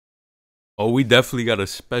Oh, we definitely got a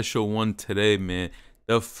special one today, man.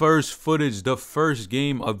 The first footage, the first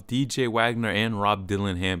game of DJ Wagner and Rob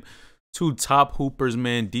Dillingham. Two top hoopers,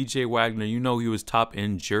 man. DJ Wagner, you know he was top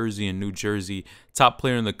in Jersey and New Jersey, top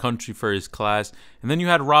player in the country for his class. And then you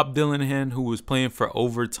had Rob Dillingham, who was playing for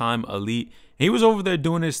Overtime Elite. He was over there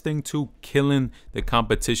doing his thing too, killing the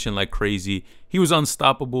competition like crazy. He was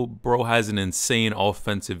unstoppable. Bro has an insane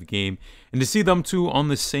offensive game. And to see them two on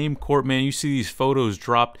the same court, man, you see these photos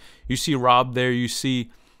dropped. You see Rob there. You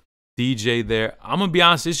see DJ there. I'm going to be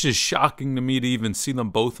honest, it's just shocking to me to even see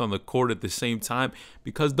them both on the court at the same time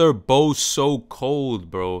because they're both so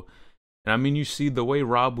cold, bro. And I mean, you see the way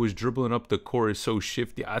Rob was dribbling up the court is so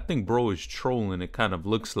shifty. I think bro is trolling, it kind of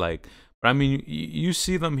looks like. But I mean, you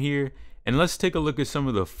see them here. And let's take a look at some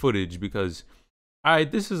of the footage because, all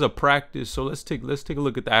right, this is a practice. So let's take a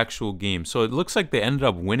look at the actual game. So it looks like they ended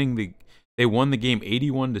up winning they won the game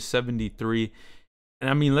 81-73. And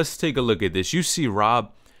I mean, let's take a look at this. You see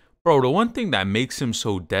Rob, bro, the one thing that makes him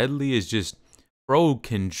so deadly is just bro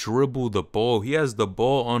can dribble the ball. He has the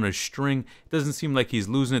ball on a string. It doesn't seem like he's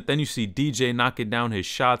losing it. Then you see DJ knocking down his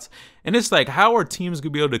shots. And it's like, how are teams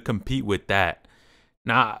going to be able to compete with that?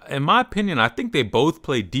 Now, in my opinion, I think they both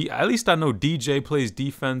play at least I know DJ plays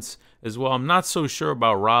defense as well. I'm not so sure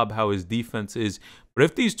about Rob, how his defense is. But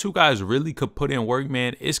if these two guys really could put in work,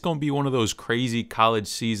 man, it's going to be one of those crazy college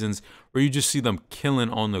seasons where you just see them killing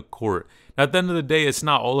on the court. Now, at the end of the day, it's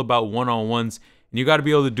not all about one-on-ones. And you got to be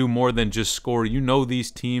able to do more than just score. You know these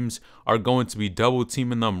teams are going to be double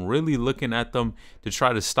teaming them, really looking at them to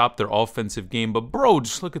try to stop their offensive game. But, bro,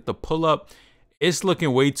 just look at the pull-up. It's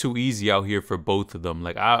looking way too easy out here for both of them.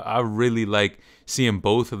 Like, I really like seeing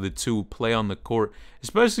both of the two play on the court,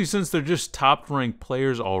 especially since they're just top-ranked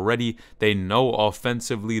players already. They know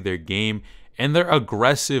offensively their game, and they're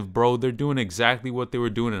aggressive, bro. They're doing exactly what they were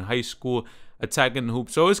doing in high school, attacking the hoop.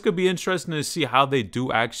 So it's going to be interesting to see how they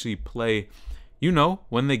do actually play, you know,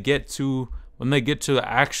 when they get to the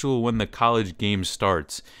actual, when the college game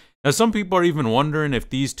starts. Now, some people are even wondering if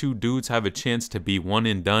these two dudes have a chance to be one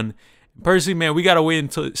and done. Personally, man, we gotta wait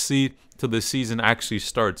until the season actually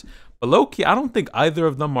starts. But low-key, I don't think either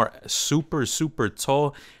of them are super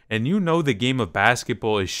tall. And you know the game of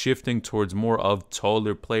basketball is shifting towards more of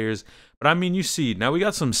taller players. But I mean, you see, now we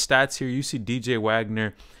got some stats here. You see DJ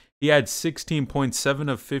Wagner. He had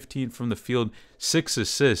 16.7 of 15 from the field, 6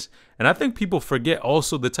 assists. And I think people forget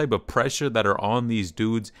also the type of pressure that are on these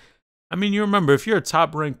dudes. I mean, you remember, if you're a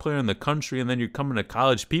top-ranked player in the country and then you're coming to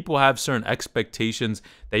college, people have certain expectations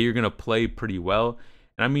that you're going to play pretty well.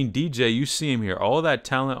 And I mean, DJ, you see him here. All that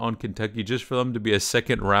talent on Kentucky just for them to be a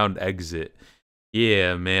second-round exit.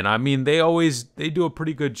 Yeah, man. I mean, they do a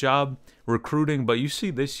pretty good job recruiting. But you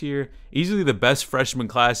see this year, easily the best freshman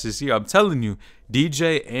class this year. I'm telling you,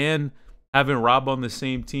 DJ and having Rob on the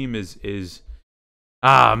same team is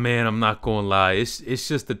ah, man, I'm not gonna lie. It's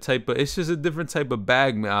just it's just a different type of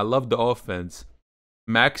bag, man. I love the offense.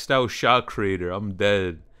 Maxed out shot creator. I'm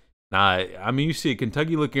dead. Nah, I mean, you see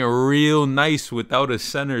Kentucky looking real nice without a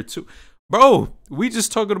center too. Bro, we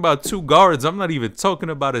just talking about two guards. I'm not even talking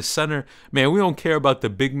about a center. Man, we don't care about the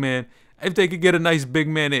big man. If they could get a nice big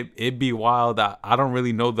man, it'd be wild. I don't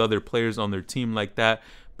really know the other players on their team like that.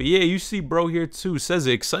 But yeah, you see bro here too. Says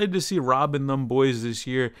excited to see Rob and them boys this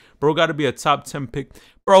year. Bro got to be a top 10 pick.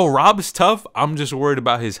 Bro, Rob's tough. I'm just worried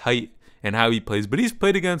about his height and how he plays. But he's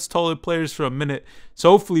played against taller players for a minute.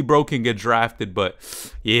 So hopefully bro can get drafted. But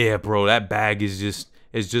yeah, bro, that bag is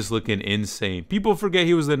just looking insane. People forget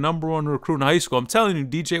he was the #1 recruit in high school. I'm telling you,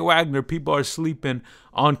 DJ Wagner, people are sleeping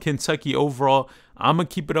on Kentucky overall. I'm going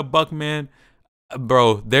to keep it a buck, man.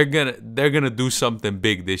 Bro, they're gonna do something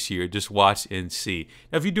big this year. Just watch and see.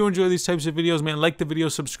 Now, if you do enjoy these types of videos, man, like the video,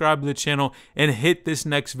 subscribe to the channel, and hit this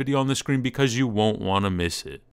next video on the screen because you won't want to miss it.